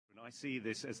see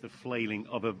this as the flailing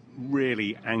of a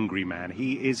really angry man.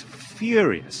 He is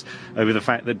furious over the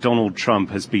fact that Donald Trump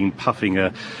has been puffing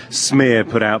a smear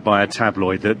put out by a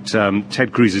tabloid that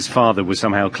Ted Cruz's father was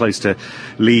somehow close to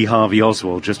Lee Harvey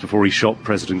Oswald just before he shot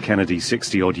President Kennedy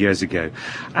 60-odd years ago.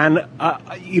 And,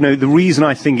 the reason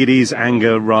I think it is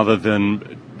anger rather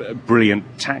than brilliant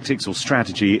tactics or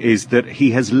strategy is that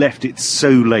he has left it so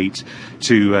late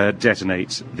to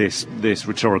detonate this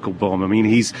rhetorical bomb. I mean,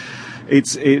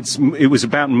 it was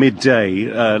about midday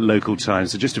local time,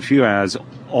 so just a few hours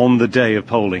on the day of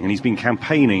polling, and he's been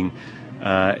campaigning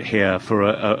here for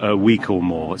a week or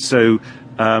more. So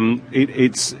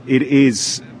it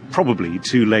is probably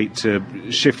too late to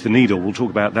shift the needle. We'll talk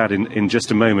about that in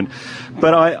just a moment.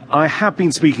 But I have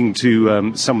been speaking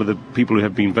to some of the people who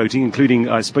have been voting, including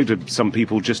I spoke to some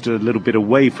people just a little bit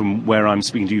away from where I'm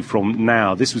speaking to you from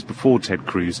now. This was before Ted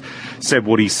Cruz said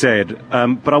what he said.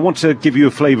 But I want to give you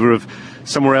a flavour of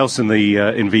somewhere else in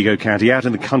Vigo County, out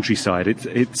in the countryside.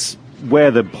 It's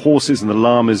where the horses and the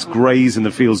llamas graze in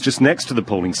the fields just next to the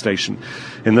polling station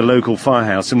in the local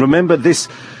firehouse. And remember, this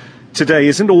today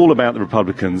isn't all about the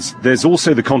Republicans. There's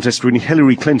also the contest between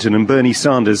Hillary Clinton and Bernie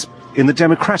Sanders in the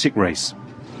Democratic race.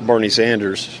 Bernie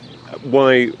Sanders.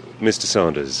 Why Mr.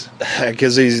 Sanders?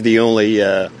 Because he's the only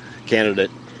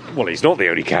candidate. Well, he's not the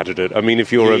only candidate. I mean,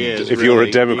 if you're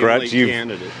a Democrat,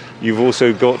 you've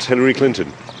also got Hillary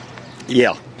Clinton.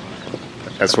 Yeah,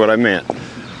 that's what I meant.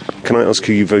 Can I ask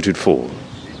who you voted for?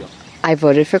 I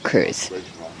voted for Cruz.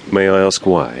 May I ask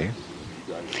why?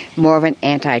 More of an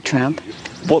anti-Trump.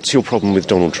 What's your problem with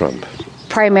Donald Trump?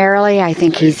 Primarily, I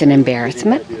think he's an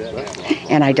embarrassment,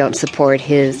 and I don't support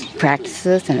his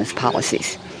practices and his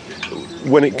policies.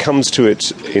 When it comes to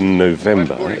it in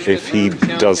November, if he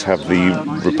does have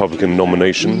the Republican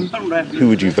nomination, who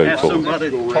would you vote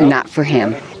for? Not for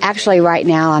him. Actually, right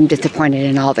now, I'm disappointed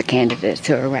in all the candidates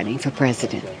who are running for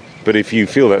president. But if you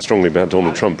feel that strongly about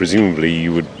Donald Trump, presumably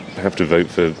you would have to vote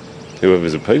for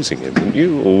whoever's opposing him, wouldn't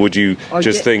you? Or would you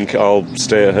just think, I'll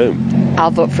stay at home? I'll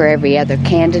vote for every other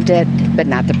candidate, but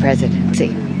not the presidency.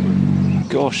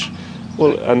 Gosh.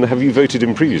 Well, and have you voted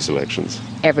in previous elections?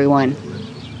 Everyone.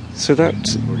 So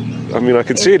I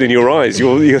can see it in your eyes.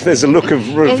 There's a look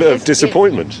of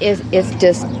disappointment. It's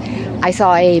just, I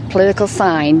saw a political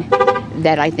sign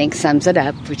that I think sums it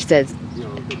up, which says,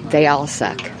 they all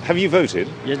suck. Have you voted?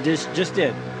 You just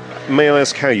did. May I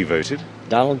ask how you voted?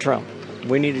 Donald Trump.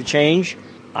 We need a change.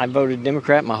 I voted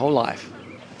Democrat my whole life.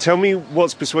 Tell me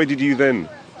what's persuaded you then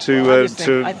to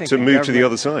move to the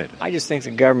other side. I just think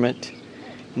the government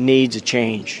needs a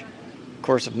change. Of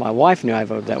course, if my wife knew I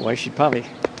voted that way, she'd probably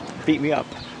beat me up.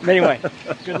 But anyway,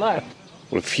 good luck.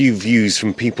 Well, a few views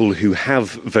from people who have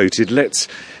voted. Let's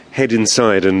head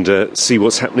inside and see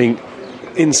what's happening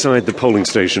inside the polling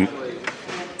station.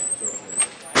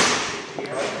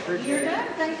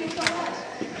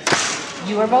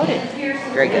 You are voted.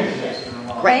 Very good.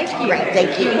 Great,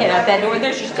 thank you. You can have that door.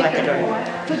 There's your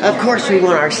sticker. Of course we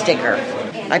want our sticker.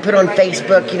 I put on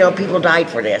Facebook, people died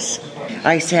for this.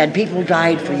 I said, people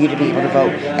died for you to be able to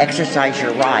vote. Exercise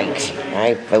your rights.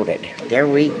 I voted. There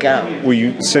we go. Well,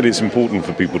 you said it's important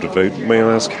for people to vote. May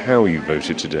I ask how you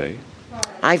voted today?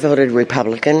 I voted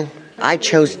Republican. I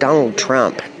chose Donald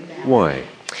Trump. Why?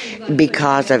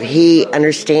 Because he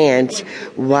understands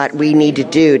what we need to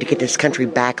do to get this country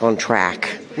back on track.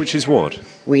 Which is what?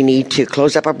 We need to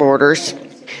close up our borders.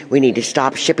 We need to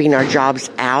stop shipping our jobs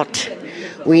out.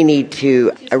 We need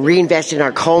to reinvest in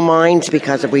our coal mines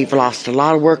because we've lost a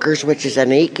lot of workers, which is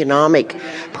an economic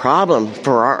problem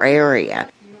for our area.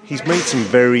 He's made some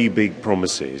very big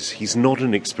promises. He's not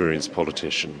an experienced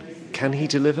politician. Can he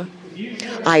deliver?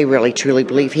 I really, truly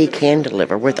believe he can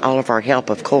deliver with all of our help,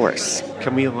 of course.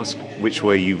 Can we ask which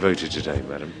way you voted today,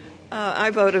 madam? I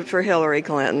voted for Hillary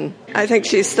Clinton. I think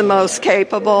she's the most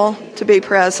capable to be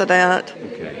president.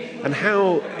 Okay. And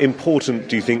how important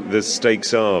do you think the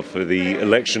stakes are for the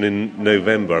election in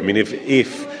November? I mean,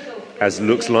 if as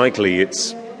looks likely,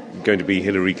 it's going to be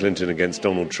Hillary Clinton against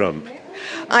Donald Trump.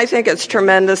 I think it's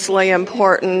tremendously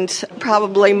important,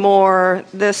 probably more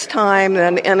this time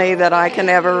than any that I can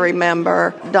ever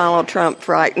remember. Donald Trump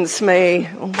frightens me,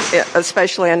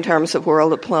 especially in terms of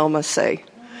world diplomacy.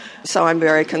 So I'm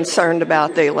very concerned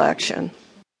about the election.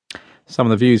 Some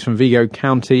of the views from Vigo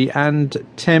County. And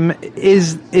Tim,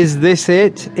 is this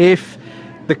it? If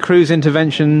the Cruz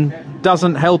intervention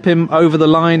doesn't help him over the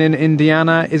line in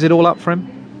Indiana, is it all up for him?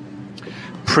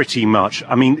 Pretty much.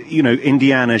 I mean,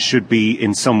 Indiana should be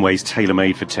in some ways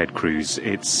tailor-made for Ted Cruz.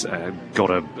 It's got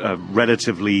a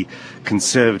relatively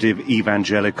conservative,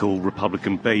 evangelical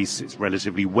Republican base. It's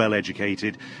relatively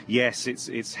well-educated. Yes,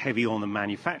 it's heavy on the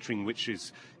manufacturing, which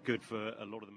is good for a lot of them.